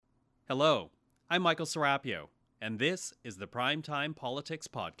Hello, I'm Michael Serapio, and this is the Primetime Politics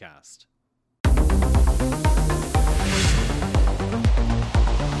Podcast.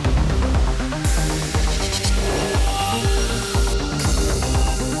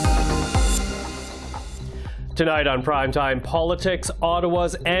 Tonight on Primetime Politics,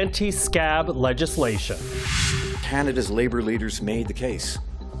 Ottawa's anti-scab legislation. Canada's Labour leaders made the case,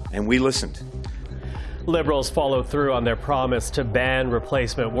 and we listened. Liberals followed through on their promise to ban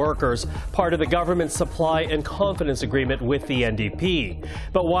replacement workers, part of the government's supply and confidence agreement with the NDP.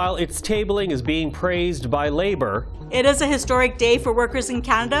 But while its tabling is being praised by Labour, it is a historic day for workers in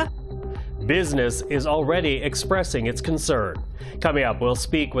Canada. Business is already expressing its concern. Coming up, we'll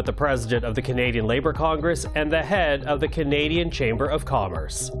speak with the president of the Canadian Labour Congress and the head of the Canadian Chamber of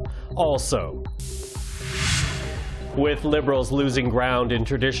Commerce. Also, with Liberals losing ground in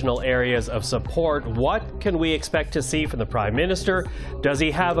traditional areas of support, what can we expect to see from the Prime Minister? Does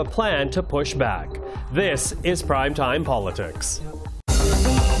he have a plan to push back? This is Primetime Politics.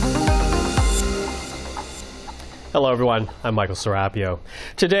 Hello everyone, I'm Michael Serapio.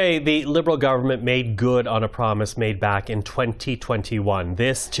 Today, the Liberal government made good on a promise made back in 2021.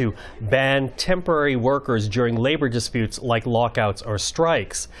 This to ban temporary workers during labor disputes like lockouts or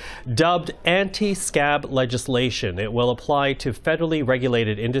strikes. Dubbed anti-scab legislation, it will apply to federally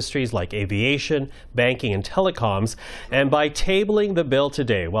regulated industries like aviation, banking and telecoms. And by tabling the bill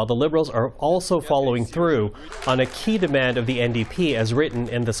today, while the Liberals are also following through on a key demand of the NDP as written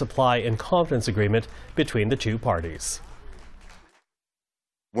in the supply and confidence agreement between the two parties.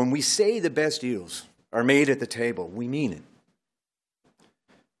 When we say the best deals are made at the table, we mean it.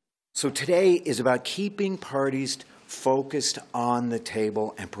 So today is about keeping parties focused on the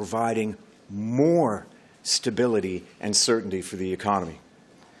table and providing more stability and certainty for the economy.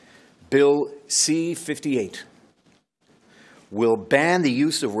 Bill C-58 will ban the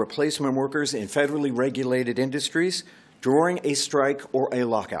use of replacement workers in federally regulated industries during a strike or a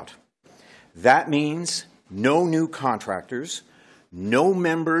lockout. That means no new contractors, no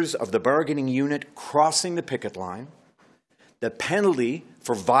members of the bargaining unit crossing the picket line. The penalty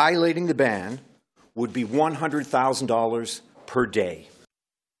for violating the ban would be $100,000 per day.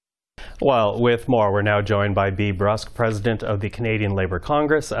 Well, with more, we're now joined by Bea Bruske, president of the Canadian Labour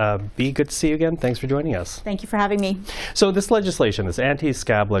Congress. Bea, good to see you again. Thanks for joining us. Thank you for having me. So this legislation, this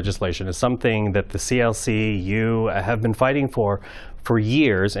anti-scab legislation, is something that the CLC, you have been fighting for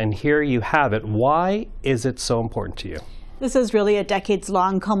years, and here you have it. Why is it so important to you? This is really a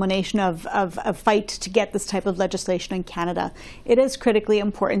decades-long culmination of a fight to get this type of legislation in Canada. It is critically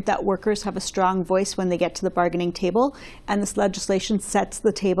important that workers have a strong voice when they get to the bargaining table, and this legislation sets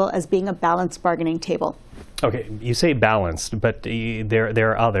the table as being a balanced bargaining table. Okay, you say balanced, but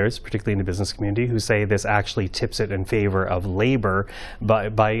there are others, particularly in the business community, who say this actually tips it in favor of Labour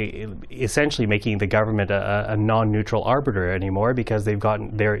by essentially making the government a non-neutral arbiter anymore because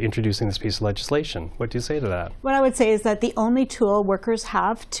they're introducing this piece of legislation. What do you say to that? What I would say is that the only tool workers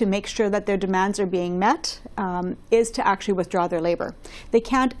have to make sure that their demands are being met is to actually withdraw their labour. They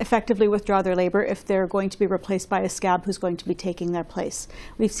can't effectively withdraw their labour if they're going to be replaced by a scab who's going to be taking their place.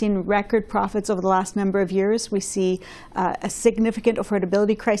 We've seen record profits over the last number of years. We see a significant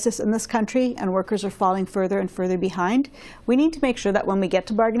affordability crisis in this country, and workers are falling further and further behind. We need to make sure that when we get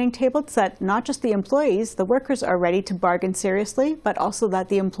to bargaining tables, that not just the employees, the workers are ready to bargain seriously, but also that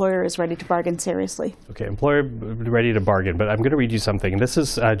the employer is ready to bargain seriously. Okay, employer ready to bargain, but I'm going to read you something. This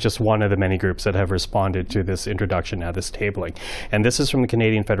is just one of the many groups that have responded to this introduction now, this tabling. And this is from the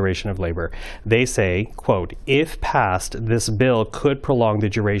Canadian Federation of Labour. They say, quote, if passed, this bill could prolong the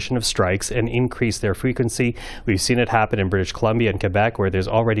duration of strikes and increase their frequency. We've seen it happen in British Columbia and Quebec, where there's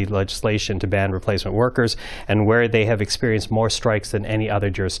already legislation to ban replacement workers and where they have experienced more strikes than any other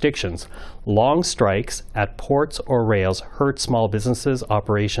jurisdictions. Long strikes at ports or rails hurt small businesses,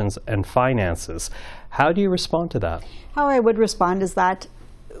 operations, and finances. How do you respond to that? How I would respond is that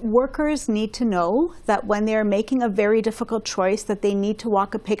workers need to know that when they are making a very difficult choice, that they need to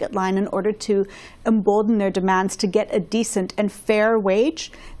walk a picket line in order to embolden their demands to get a decent and fair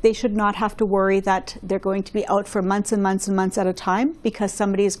wage. They should not have to worry that they're going to be out for months and months and months at a time because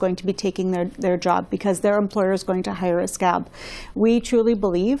somebody is going to be taking their job, because their employer is going to hire a scab. We truly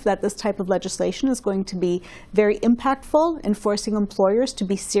believe that this type of legislation is going to be very impactful in forcing employers to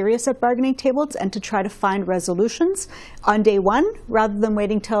be serious at bargaining tables and to try to find resolutions on day one rather than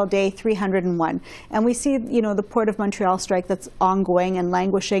waiting till day 301. And we see, the Port of Montreal strike that's ongoing and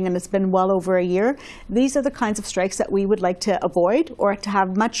languishing, and it's been well over a year. These are the kinds of strikes that we would like to avoid or to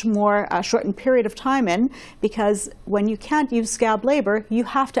have much more shortened period of time in, because when you can't use scab labor, you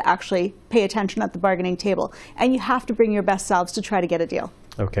have to actually pay attention at the bargaining table, and you have to bring your best selves to try to get a deal.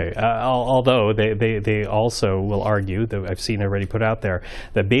 Okay, although they also will argue, that I've seen already put out there,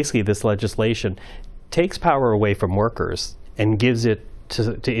 that basically this legislation takes power away from workers and gives it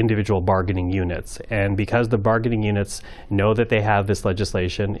to individual bargaining units. And because the bargaining units know that they have this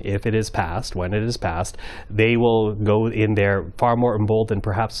legislation, if it is passed, when it is passed, they will go in there far more emboldened,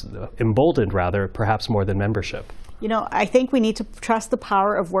 perhaps more than membership. You know, I think we need to trust the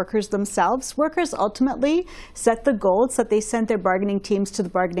power of workers themselves. Workers ultimately set the goals that they sent their bargaining teams to the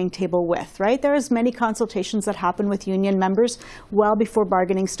bargaining table with, right? There's many consultations that happen with union members well before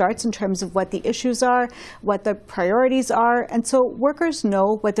bargaining starts in terms of what the issues are, what the priorities are. And so workers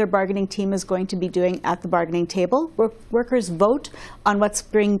know what their bargaining team is going to be doing at the bargaining table. Workers vote on what's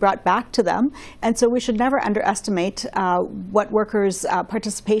being brought back to them. And so we should never underestimate what workers'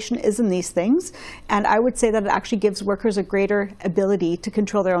 participation is in these things. And I would say that it actually gives workers a greater ability to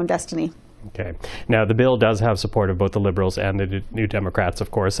control their own destiny. Okay. Now, the bill does have support of both the Liberals and the New Democrats,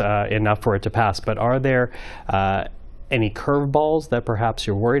 of course, enough for it to pass. But are there any curveballs that perhaps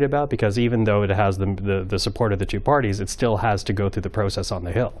you're worried about? Because even though it has the support of the two parties, it still has to go through the process on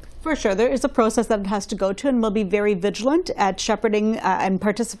the Hill. For sure. There is a process that it has to go to, and we'll be very vigilant at shepherding and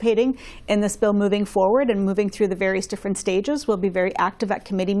participating in this bill moving forward and moving through the various different stages. We'll be very active at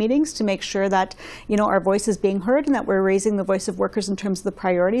committee meetings to make sure that, you know, our voice is being heard and that we're raising the voice of workers in terms of the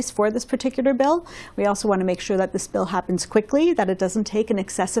priorities for this particular bill. We also want to make sure that this bill happens quickly, that it doesn't take an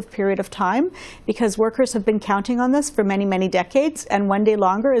excessive period of time, because workers have been counting on this for many, many decades, and one day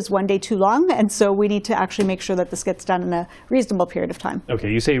longer is one day too long. And so we need to actually make sure that this gets done in a reasonable period of time.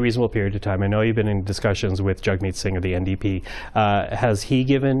 Okay, you say reasonable period of time. I know you've been in discussions with Jagmeet Singh of the NDP. Has he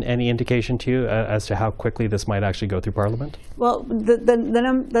given any indication to you as to how quickly this might actually go through Parliament? Well,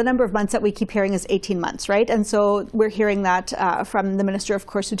 the number of months that we keep hearing is 18 months, right? And so we're hearing that from the Minister, of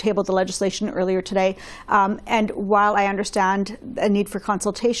course, who tabled the legislation earlier today. And while I understand a need for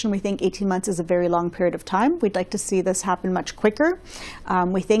consultation, we think 18 months is a very long period of time. We'd like to see this happen much quicker.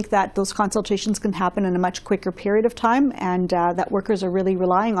 We think that those consultations can happen in a much quicker period of time, and that workers are really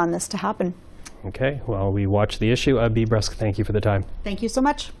relying on this to happen. Okay, well, we watch the issue. Bea Bruske, thank you for the time. Thank you so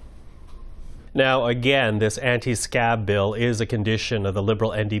much. Now, again, this anti-scab bill is a condition of the Liberal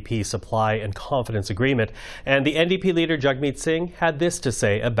NDP supply and confidence agreement, and the NDP leader Jagmeet Singh had this to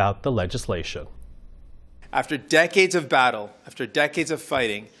say about the legislation. After decades of battle, after decades of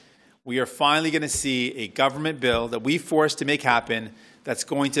fighting, we are finally going to see a government bill that we forced to make happen that's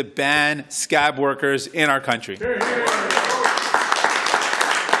going to ban scab workers in our country.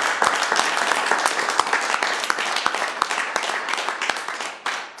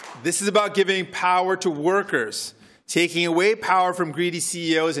 This is about giving power to workers, taking away power from greedy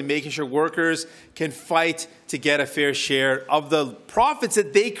CEOs and making sure workers can fight to get a fair share of the profits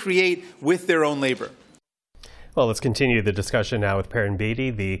that they create with their own labor. Well, let's continue the discussion now with Perrin Beatty,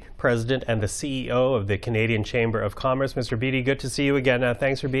 the president and the CEO of the Canadian Chamber of Commerce. Mr. Beatty, good to see you again.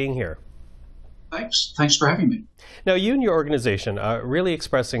 Thanks for being here. Thanks for having me. Now, you and your organization are really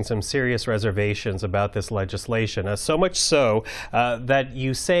expressing some serious reservations about this legislation, so much so that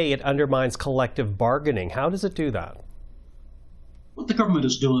you say it undermines collective bargaining. How does it do that? What the government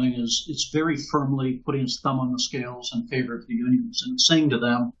is doing is it's very firmly putting its thumb on the scales in favor of the unions and saying to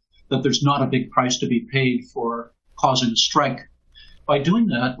them that there's not a big price to be paid for causing a strike. By doing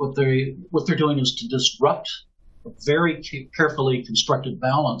that, what they're doing is to disrupt a very carefully constructed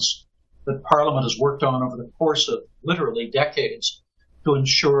balance that Parliament has worked on over the course of literally decades to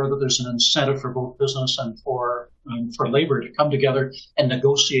ensure that there's an incentive for both business and for labor to come together and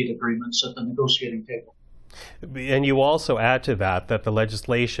negotiate agreements at the negotiating table. And you also add to that the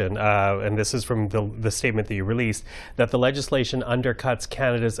legislation, and this is from the statement that you released, that the legislation undercuts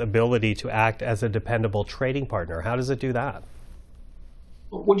Canada's ability to act as a dependable trading partner. How does it do that?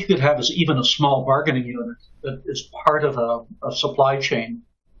 What you could have is even a small bargaining unit that is part of a supply chain,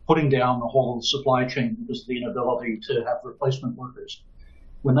 putting down the whole supply chain because of the inability to have replacement workers.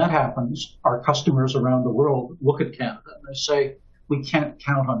 When that happens, our customers around the world look at Canada and they say, we can't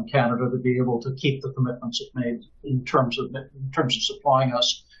count on Canada to be able to keep the commitments it made in terms of supplying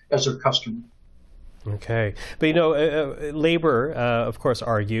us as their customer. Okay. But, you know, Labour, of course,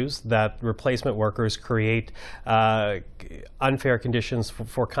 argues that replacement workers create unfair conditions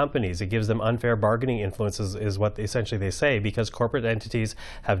for companies. It gives them unfair bargaining influences, is what essentially they say, because corporate entities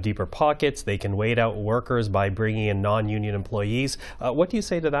have deeper pockets. They can wait out workers by bringing in non-union employees. What do you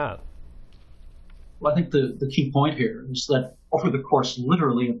say to that? Well, I think the key point here is that over the course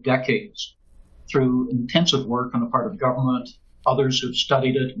literally of decades, through intensive work on the part of government, others who've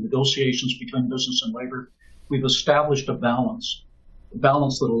studied it, negotiations between business and labor, we've established a balance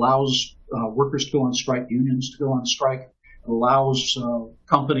that allows workers to go on strike, unions to go on strike, It allows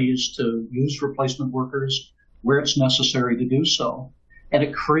companies to use replacement workers where it's necessary to do so. And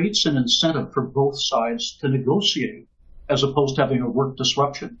it creates an incentive for both sides to negotiate as opposed to having a work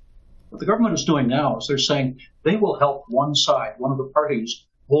disruption. What the government is doing now is they're saying they will help one side, one of the parties,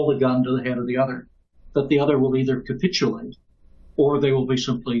 hold a gun to the head of the other, that the other will either capitulate or they will be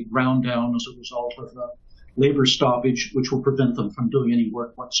simply ground down as a result of labor stoppage, which will prevent them from doing any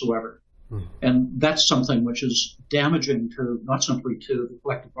work whatsoever. And that's something which is damaging to not simply to the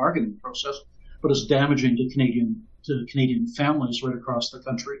collective bargaining process, but is damaging to Canadian families right across the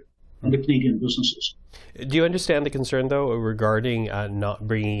country and to Canadian businesses. Do you understand the concern, though, regarding not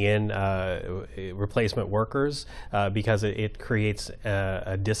bringing in replacement workers because it creates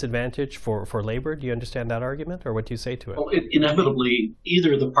a disadvantage for labor? Do you understand that argument, or what do you say to it? Well, inevitably,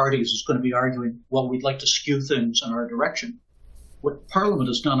 either of the parties is going to be arguing, well, we'd like to skew things in our direction. What Parliament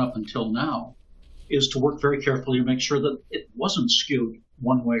has done up until now is to work very carefully to make sure that it wasn't skewed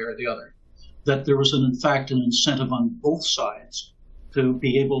one way or the other, that there was, in fact, an incentive on both sides to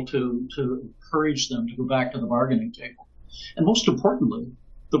be able to encourage them to go back to the bargaining table. And most importantly,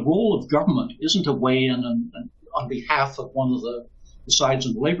 the role of government isn't to weigh in on behalf of one of the sides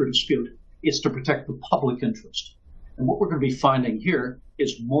of the labor dispute. It's to protect the public interest. And what we're going to be finding here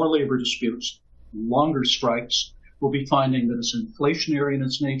is more labor disputes, longer strikes. We'll be finding that it's inflationary in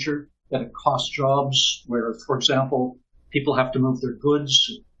its nature, that it costs jobs where, for example, people have to move their goods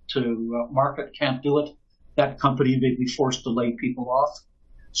to market, can't do it. That company may be forced to lay people off.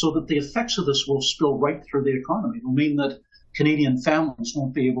 So that the effects of this will spill right through the economy. It will mean that Canadian families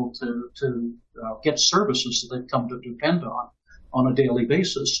won't be able to get services that they've come to depend on a daily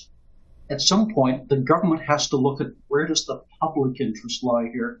basis. At some point, the government has to look at where does the public interest lie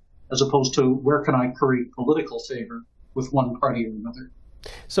here, as opposed to where can I create political favor with one party or another.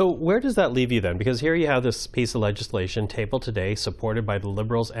 So where does that leave you then? Because here you have this piece of legislation tabled today, supported by the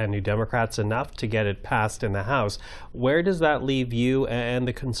Liberals and New Democrats, enough to get it passed in the House. Where does that leave you and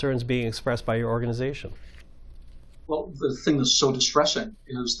the concerns being expressed by your organization? Well, the thing that's so distressing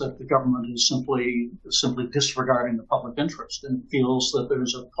is that the government is simply disregarding the public interest and feels that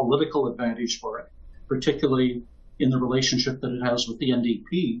there's a political advantage for it, particularly in the relationship that it has with the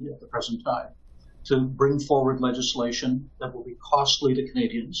NDP at the present time, to bring forward legislation that will be costly to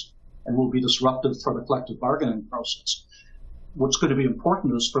Canadians and will be disruptive for the collective bargaining process. What's going to be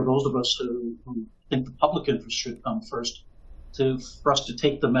important is for those of us who think the public interest should come first, for us to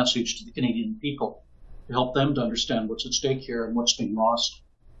take the message to the Canadian people, to help them to understand what's at stake here and what's being lost.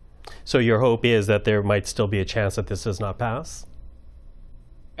 So your hope is that there might still be a chance that this does not pass?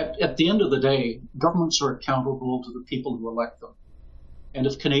 At the end of the day, governments are accountable to the people who elect them. And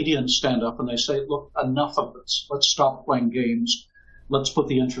if Canadians stand up and they say, look, enough of this, let's stop playing games, let's put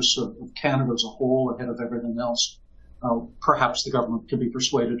the interests of Canada as a whole ahead of everything else, perhaps the government can be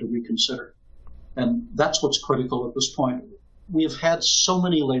persuaded to reconsider. And that's what's critical at this point. We have had so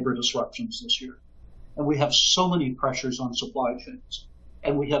many labor disruptions this year, and we have so many pressures on supply chains,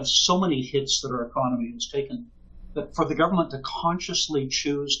 and we have so many hits that our economy has taken, that for the government to consciously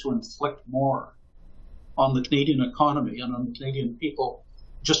choose to inflict more on the Canadian economy and on the Canadian people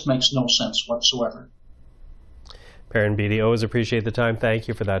just makes no sense whatsoever. Perrin, Beatty, always appreciate the time. Thank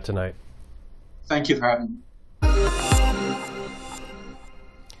you for that tonight. Thank you for having me.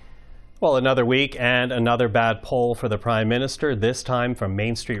 Well, another week and another bad poll for the Prime Minister, this time from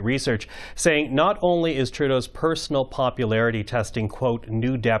Main Street Research, saying not only is Trudeau's personal popularity testing, quote,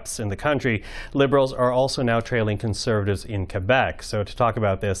 new depths in the country, Liberals are also now trailing Conservatives in Quebec. So to talk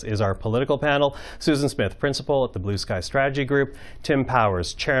about this is our political panel, Susan Smith, Principal at the Blue Sky Strategy Group, Tim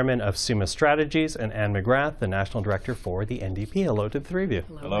Powers, Chairman of Summa Strategies, and Anne McGrath, the National Director for the NDP. Hello to the three of you.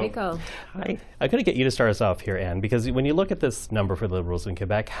 Hello. Michael. Hi. I'm going to get you to start us off here, Anne, because when you look at this number for the Liberals in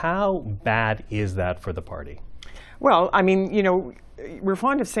Quebec, how bad is that for the party? Well, I mean, you know, we're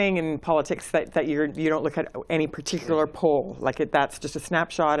fond of saying in politics that you don't look at any particular poll, like that's just a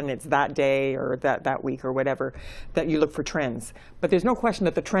snapshot and it's that day or that week or whatever, that you look for trends. But there's no question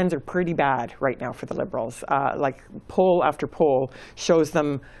that the trends are pretty bad right now for the Liberals. Like poll after poll shows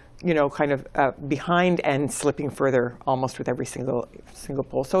them, you know, kind of behind and slipping further almost with every single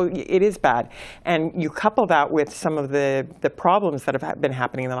poll. So it is bad. And you couple that with some of the problems that have been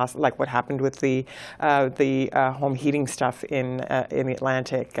happening in the last, like what happened with the home heating stuff in the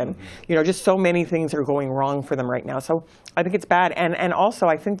Atlantic. And, you know, just so many things are going wrong for them right now. So I think it's bad. And also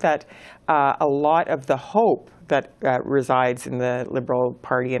I think that a lot of the hope that resides in the Liberal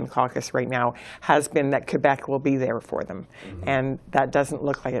Party and caucus right now has been that Quebec will be there for them. Mm-hmm. And that doesn't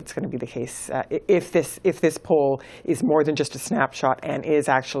look like it's going to be the case if this poll is more than just a snapshot and is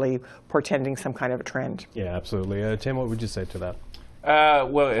actually portending some kind of a trend. Yeah, absolutely. Tim, what would you say to that?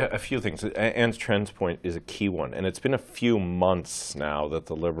 Well, a few things. Anne's trends point is a key one, and it's been a few months now that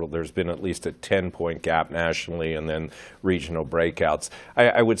there's been at least a 10-point gap nationally and then regional breakouts.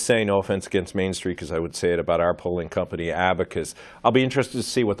 I would say, no offense against Main Street, because I would say it about our polling company, Abacus. I'll be interested to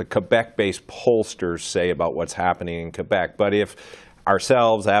see what the Quebec-based pollsters say about what's happening in Quebec. But if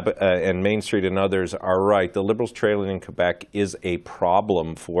ourselves and Main Street and others are right, the Liberals trailing in Quebec is a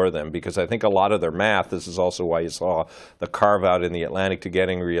problem for them, because I think a lot of their math, this is also why you saw the carve-out in the Atlantic to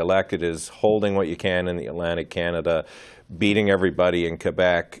getting re-elected, is holding what you can in the Atlantic Canada, beating everybody in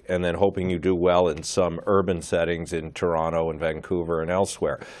Quebec, and then hoping you do well in some urban settings in Toronto and Vancouver and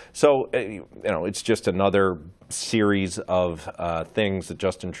elsewhere. So, it's just another series of things that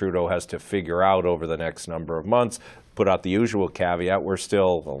Justin Trudeau has to figure out over the next number of months. Put out the usual caveat, we're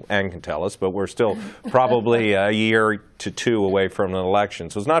still, well, Anne can tell us, but we're still probably a year to two away from an election.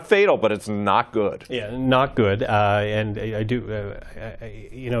 So it's not fatal, but it's not good. Yeah, not good. And I do,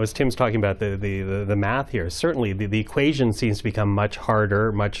 as Tim's talking about the math here, certainly the equation seems to become much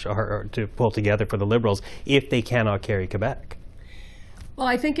harder to pull together for the Liberals if they cannot carry Quebec. Well,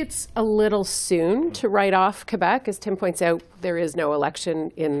 I think it's a little soon to write off Quebec. As Tim points out, there is no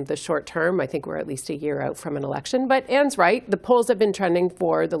election in the short term. I think we're at least a year out from an election. But Anne's right. The polls have been trending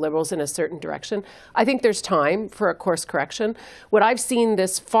for the Liberals in a certain direction. I think there's time for a course correction. What I've seen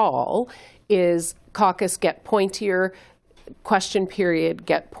this fall is caucus get pointier, question period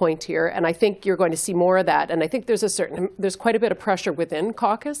get pointier, and I think you're going to see more of that. And I think there's quite a bit of pressure within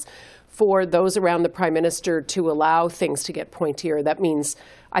caucus for those around the Prime Minister to allow things to get pointier. That means,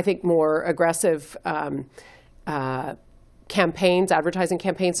 I think, more aggressive campaigns, advertising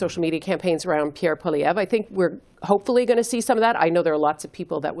campaigns, social media campaigns around Pierre Poilievre. I think we're hopefully going to see some of that. I know there are lots of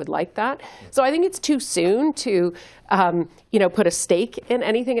people that would like that. So I think it's too soon to, put a stake in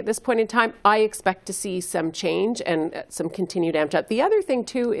anything at this point in time. I expect to see some change and some continued amp up. The other thing,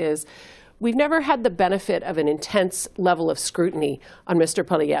 too, is we've never had the benefit of an intense level of scrutiny on Mr.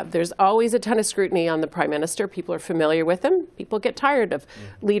 Poilievre. There's always a ton of scrutiny on the Prime Minister. People are familiar with him. People get tired of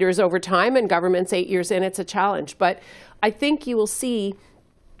leaders over time, and government's 8 years in, it's a challenge. But I think you will see,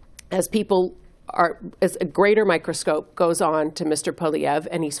 as a greater microscope goes on to Mr. Poilievre,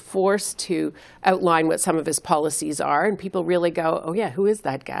 and he's forced to outline what some of his policies are, and people really go, oh yeah, who is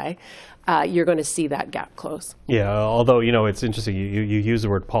that guy? You're going to see that gap close. Yeah, although, it's interesting. You use the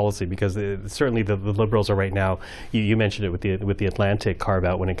word policy because certainly the Liberals are right now, you mentioned it with the Atlantic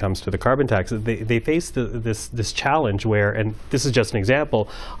carve-out when it comes to the carbon tax. They face this challenge where, and this is just an example,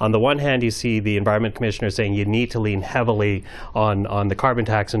 on the one hand you see the Environment Commissioner saying you need to lean heavily on the carbon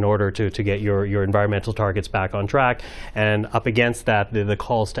tax in order to get your environmental targets back on track, and up against that the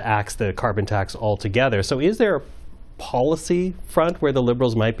calls to axe the carbon tax altogether. So is there a policy front where the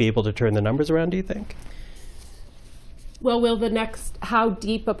Liberals might be able to turn the numbers around, do you think? Well, how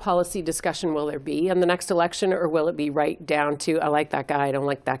deep a policy discussion will there be in the next election, or will it be right down to, I like that guy, I don't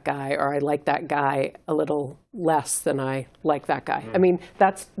like that guy, or I like that guy a little less than I like that guy? I mean,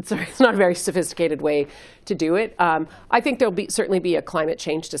 it's not a very sophisticated way to do it. I think there'll certainly be a climate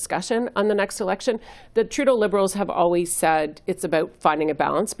change discussion on the next election. The Trudeau Liberals have always said it's about finding a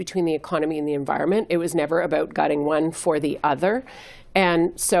balance between the economy and the environment. It was never about gutting one for the other.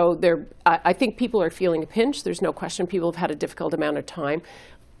 And so I think people are feeling a pinch. There's no question people have had a difficult amount of time.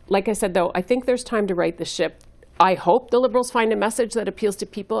 Like I said, though, I think there's time to right the ship. I hope the Liberals find a message that appeals to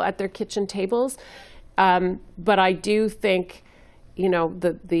people at their kitchen tables. But I do think,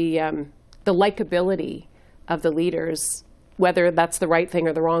 the likability of the leaders, whether that's the right thing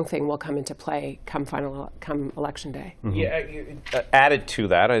or the wrong thing, will come into play come election day. Mm-hmm. Yeah, added to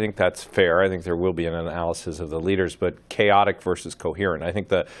that, I think that's fair. I think there will be an analysis of the leaders, but chaotic versus coherent. I think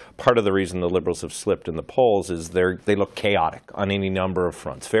that part of the reason the Liberals have slipped in the polls is they look chaotic on any number of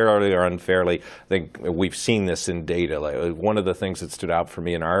fronts, fairly or unfairly. I think we've seen this in data. Like, one of the things that stood out for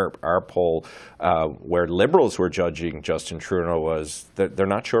me in our poll, where Liberals were judging Justin Trudeau, was that they're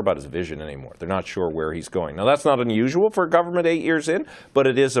not sure about his vision anymore. They're not sure where he's going. Now, that's not unusual for government 8 years in, but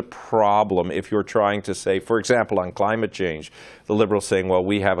it is a problem if you're trying to say, for example, on climate change, the Liberals saying, well,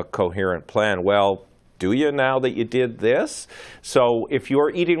 we have a coherent plan. Well, do you now that you did this? So if you're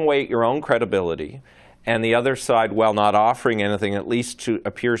eating away at your own credibility, and the other side, while not offering anything, at least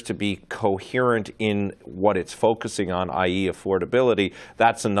appears to be coherent in what it's focusing on, i.e. affordability,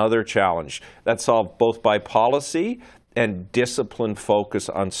 that's another challenge. That's solved both by policy and disciplined focus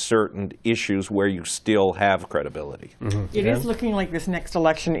on certain issues where you still have credibility. It is looking like this next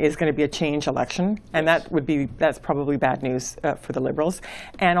election is going to be a change election, and that's probably bad news for the Liberals,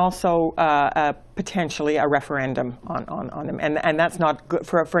 and also potentially a referendum on them, and that's not good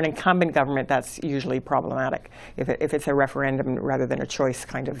for an incumbent government. That's usually problematic if it's a referendum rather than a choice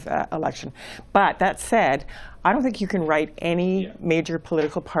kind of election. But that said, I don't think you can write any major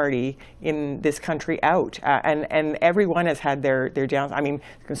political party in this country out, and everyone has had their downs. I mean,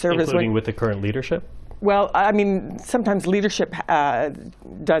 Conservatives, including with the current leadership. Well, I mean, sometimes leadership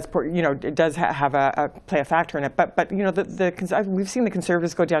does have play a factor in it. But you know, we've seen the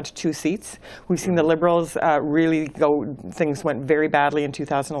Conservatives go down to 2 seats. We've seen the Liberals really go. Things went very badly in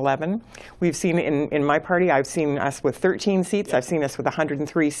 2011. We've seen in my party, I've seen us with 13 seats. I've seen us with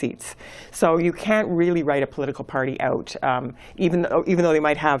 103 seats. So you can't really write a political party out, even though they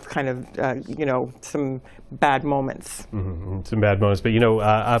might have kind of some bad moments. Some bad moments, but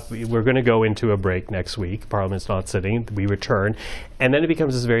we're going to go into a break next week. Parliament's not sitting. We return, and then it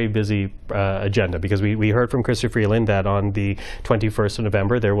becomes this very busy agenda, because we heard from Chrysler Freeland that on the 21st of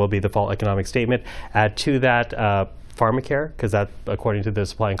November there will be the fall economic statement. Add to that pharmacare, because that, according to the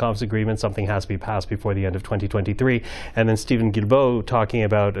supply and confidence agreement, something has to be passed before the end of 2023. And then Stephen Guilbeault talking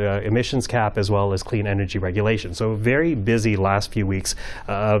about emissions cap as well as clean energy regulation. So very busy last few weeks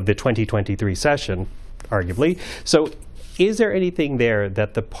of the 2023 session, arguably. So is there anything there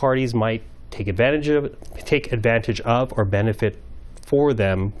that the parties might take advantage of or benefit for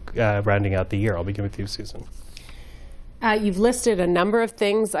them rounding out the year? I'll begin with you, Susan. You've listed a number of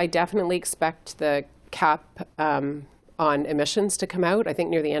things. I definitely expect the cap on emissions to come out. I think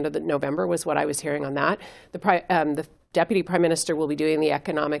near the end of November was what I was hearing on that. The Deputy Prime Minister will be doing the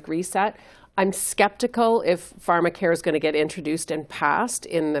economic reset. I'm skeptical if pharmacare is going to get introduced and passed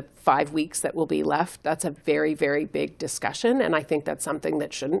in the 5 weeks that will be left. That's a very, very big discussion, and I think that's something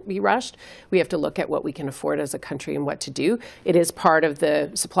that shouldn't be rushed. We have to look at what we can afford as a country and what to do. It is part of the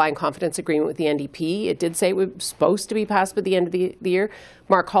supply and confidence agreement with the NDP. It did say it was supposed to be passed by the end of the year.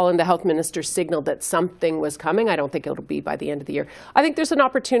 Mark Holland, the health minister, signaled that something was coming. I don't think it'll be by the end of the year. I think there's an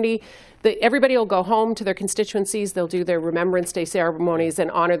opportunity that everybody will go home to their constituencies. They'll do their Remembrance Day ceremonies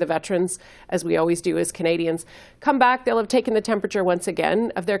and honor the veterans, as we always do as Canadians. Come back, they'll have taken the temperature once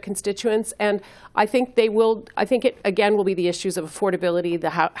again of their constituents, and I think they will. I think it again will be the issues of affordability, the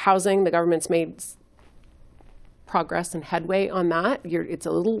housing. The government's made progress and headway on that.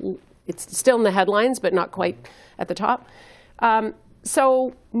 It's still in the headlines, but not quite at the top.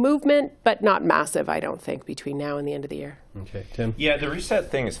 So movement, but not massive, I don't think, between now and the end of the year. Okay, Tim? Yeah, the reset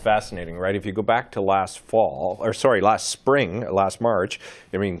thing is fascinating, right? If you go back to last spring, last March,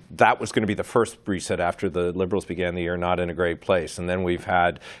 I mean, that was going to be the first reset after the Liberals began the year not in a great place. And then we've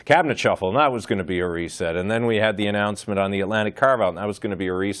had cabinet shuffle, and that was going to be a reset. And then we had the announcement on the Atlantic carve-out, and that was going to be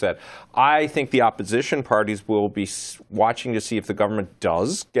a reset. I think the opposition parties will be watching to see if the government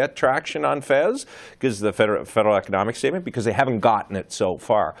does get traction on FES, because the federal economic statement, because they haven't gotten it so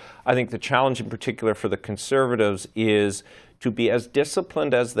far. I think the challenge in particular for the Conservatives is to be as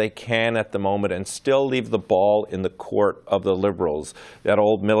disciplined as they can at the moment and still leave the ball in the court of the Liberals. That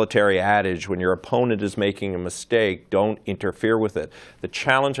old military adage, when your opponent is making a mistake, don't interfere with it. The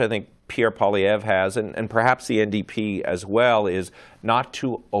challenge I think Pierre Poilievre has, and perhaps the NDP as well, is not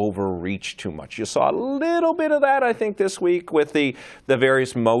to overreach too much. You saw a little bit of that, I think, this week with the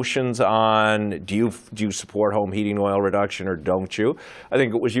various motions on do you support home heating oil reduction or don't you? I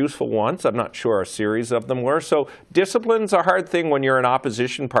think it was useful once. I'm not sure a series of them were. So discipline's a hard thing when you're in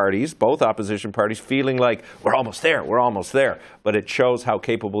opposition parties, both opposition parties, feeling like we're almost there. But it shows how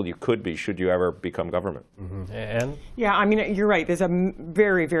capable you could be should you ever become government. Mm-hmm. And? Yeah, I mean, you're right. There's a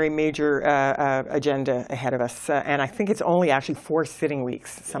very, very major agenda ahead of us. And I think it's only actually 4 sitting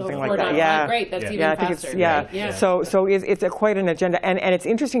weeks, something like that. Yeah, great. That's even faster. Yeah. So it's quite an agenda, and it's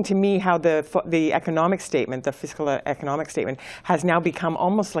interesting to me how the economic statement, the fiscal economic statement, has now become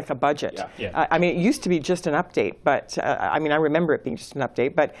almost like a budget. I mean, it used to be just an update, but I mean, I remember it being just an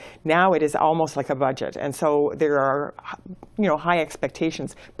update, but now it is almost like a budget, and so there are high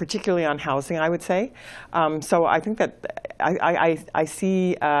expectations, particularly on housing, I would say. So I think that I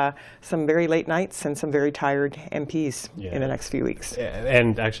see some very late nights and some very tired MPs in the next few weeks. weeks.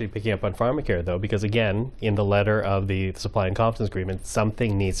 And actually picking up on pharmacare, though, because again, in the letter of the supply and confidence agreement,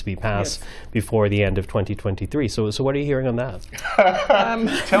 something needs to be passed before the end of 2023. So what are you hearing on that?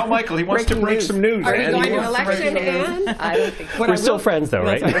 Tell Michael he wants to break some news. Are you going to election, Anne? I don't think so. We're still friends, though,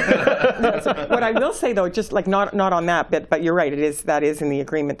 right? What I will say, though, just like not on that, but you're right, that is in the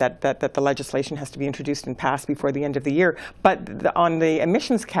agreement that the legislation has to be introduced and passed before the end of the year. But on the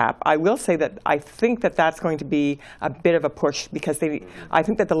emissions cap, I will say that I think that that's going to be a bit of a push, because I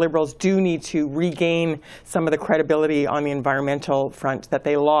think that the Liberals do need to regain some of the credibility on the environmental front that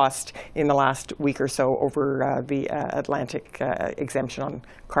they lost in the last week or so over the Atlantic exemption on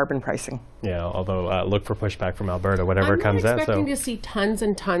carbon pricing. Yeah, although look for pushback from Alberta, whatever comes out. I'm expecting to see tons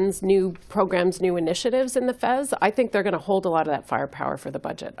and tons new programs, new initiatives in the Fez. I think they're going to hold a lot of that firepower for the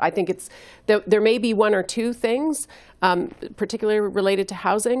budget. I think there may be one or two things, particularly related to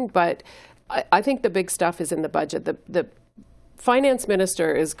housing, but I think the big stuff is in the budget. The finance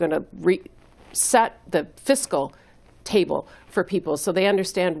minister is going to set the fiscal table for people so they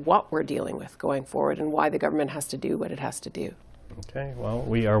understand what we're dealing with going forward and why the government has to do what it has to do. Okay, well,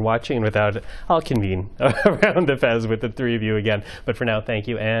 we are watching I'll convene around the Fez with the three of you again. But for now, thank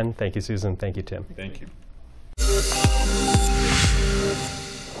you, Anne. Thank you, Susan. Thank you, Tim. Thank you.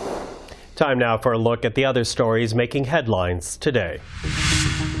 Time now for a look at the other stories making headlines today.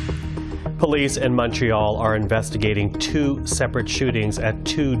 Police in Montreal are investigating two separate shootings at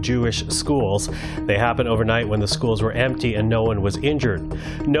two Jewish schools. They happened overnight when the schools were empty and no one was injured.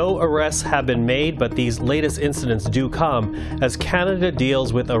 No arrests have been made, but these latest incidents do come as Canada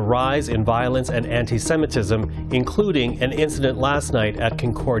deals with a rise in violence and anti-Semitism, including an incident last night at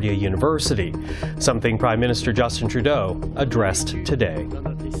Concordia University, something Prime Minister Justin Trudeau addressed today.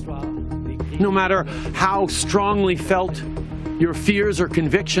 No matter how strongly felt your fears or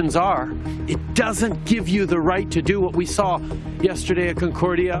convictions are, it doesn't give you the right to do what we saw yesterday at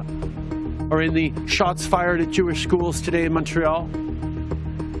Concordia or in the shots fired at Jewish schools today in Montreal.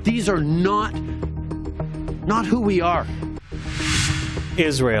 These are not who we are.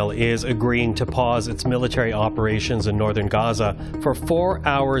 Israel is agreeing to pause its military operations in northern Gaza for 4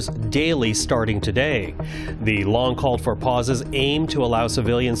 hours daily starting today. The long-called-for pauses aim to allow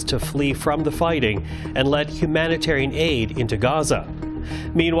civilians to flee from the fighting and let humanitarian aid into Gaza.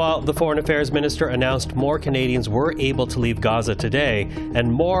 Meanwhile, the Foreign Affairs Minister announced more Canadians were able to leave Gaza today,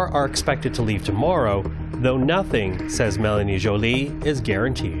 and more are expected to leave tomorrow, though nothing, says Melanie Joly, is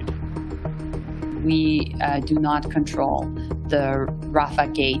guaranteed. We do not control the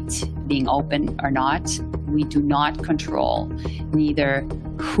Rafah gate being open or not. We do not control neither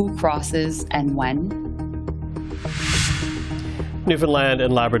who crosses and when. Newfoundland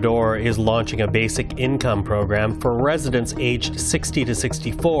and Labrador is launching a basic income program for residents aged 60 to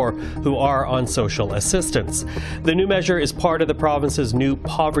 64 who are on social assistance. The new measure is part of the province's new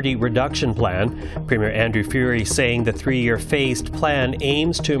poverty reduction plan. Premier Andrew Furey saying the 3-year phased plan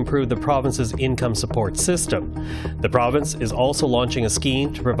aims to improve the province's income support system. The province is also launching a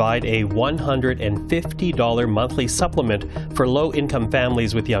scheme to provide a $150 monthly supplement for low-income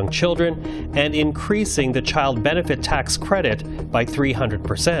families with young children and increasing the child benefit tax credit by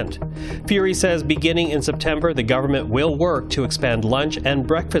 300%. Furey says beginning in September, the government will work to expand lunch and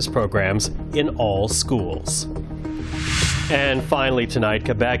breakfast programs in all schools. And finally tonight,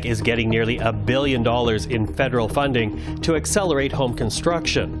 Quebec is getting nearly $1 billion in federal funding to accelerate home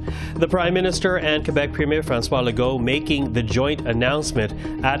construction. The Prime Minister and Quebec Premier François Legault making the joint announcement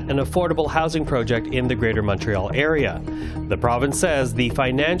at an affordable housing project in the Greater Montreal area. The province says the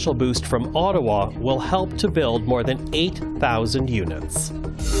financial boost from Ottawa will help to build more than 8,000 units.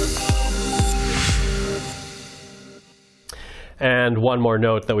 And one more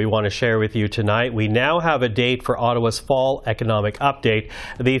note that we want to share with you tonight. We now have a date for Ottawa's fall economic update.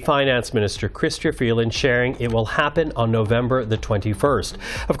 The Finance Minister, Chrystia Freeland, sharing it will happen on November the 21st.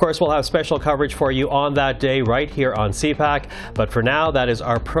 Of course, we'll have special coverage for you on that day right here on CPAC. But for now, that is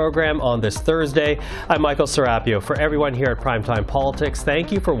our program on this Thursday. I'm Michael Serapio. For everyone here at Primetime Politics,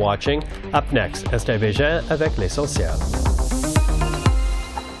 thank you for watching. Up next, Estelle Bégin avec l'essentiel.